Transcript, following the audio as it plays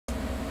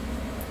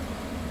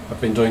I've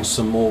been doing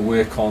some more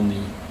work on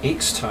the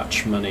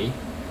XTouch Mini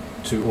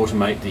to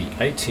automate the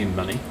ATEM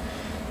Mini,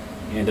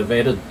 and I've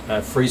added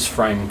a freeze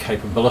frame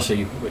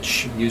capability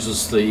which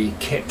uses the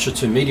capture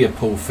to media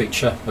pool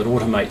feature but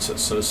automates it,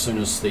 so as soon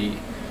as the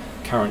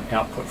current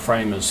output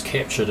frame is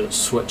captured it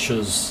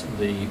switches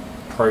the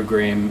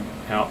program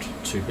out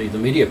to be the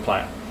media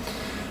player.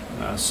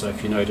 So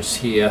if you notice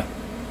here,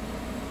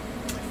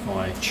 if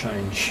I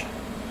change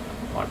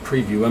my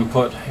preview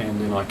input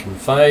and then I can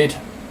fade,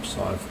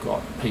 so I've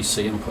got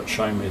PC input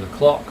showing me the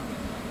clock,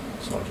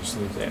 so I'll just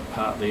leave that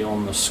partly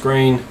on the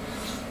screen,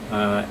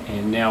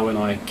 and now when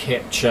I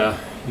capture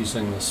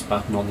using this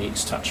button on the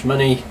XTouch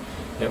Mini,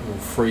 it will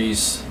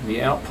freeze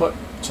the output.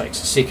 It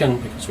takes a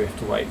second because we have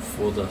to wait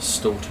for the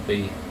still to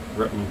be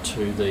written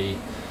to the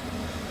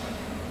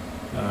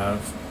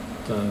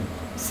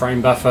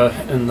frame buffer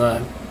in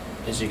the,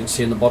 as you can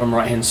see in the bottom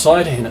right hand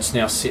side, and it's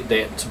now set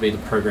that to be the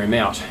program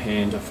out.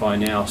 And if I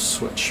now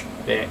switch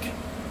back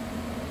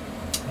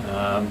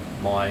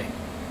my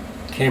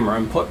camera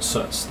input,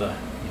 so it's you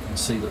can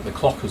see that the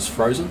clock is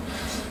frozen,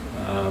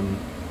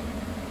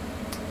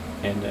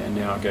 and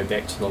now I go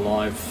back to the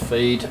live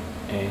feed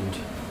and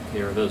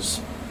there it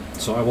is.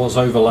 So I was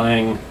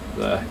overlaying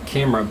the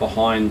camera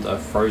behind the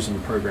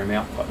frozen program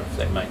output, if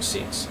that makes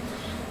sense,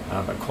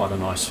 but quite a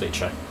nice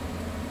feature.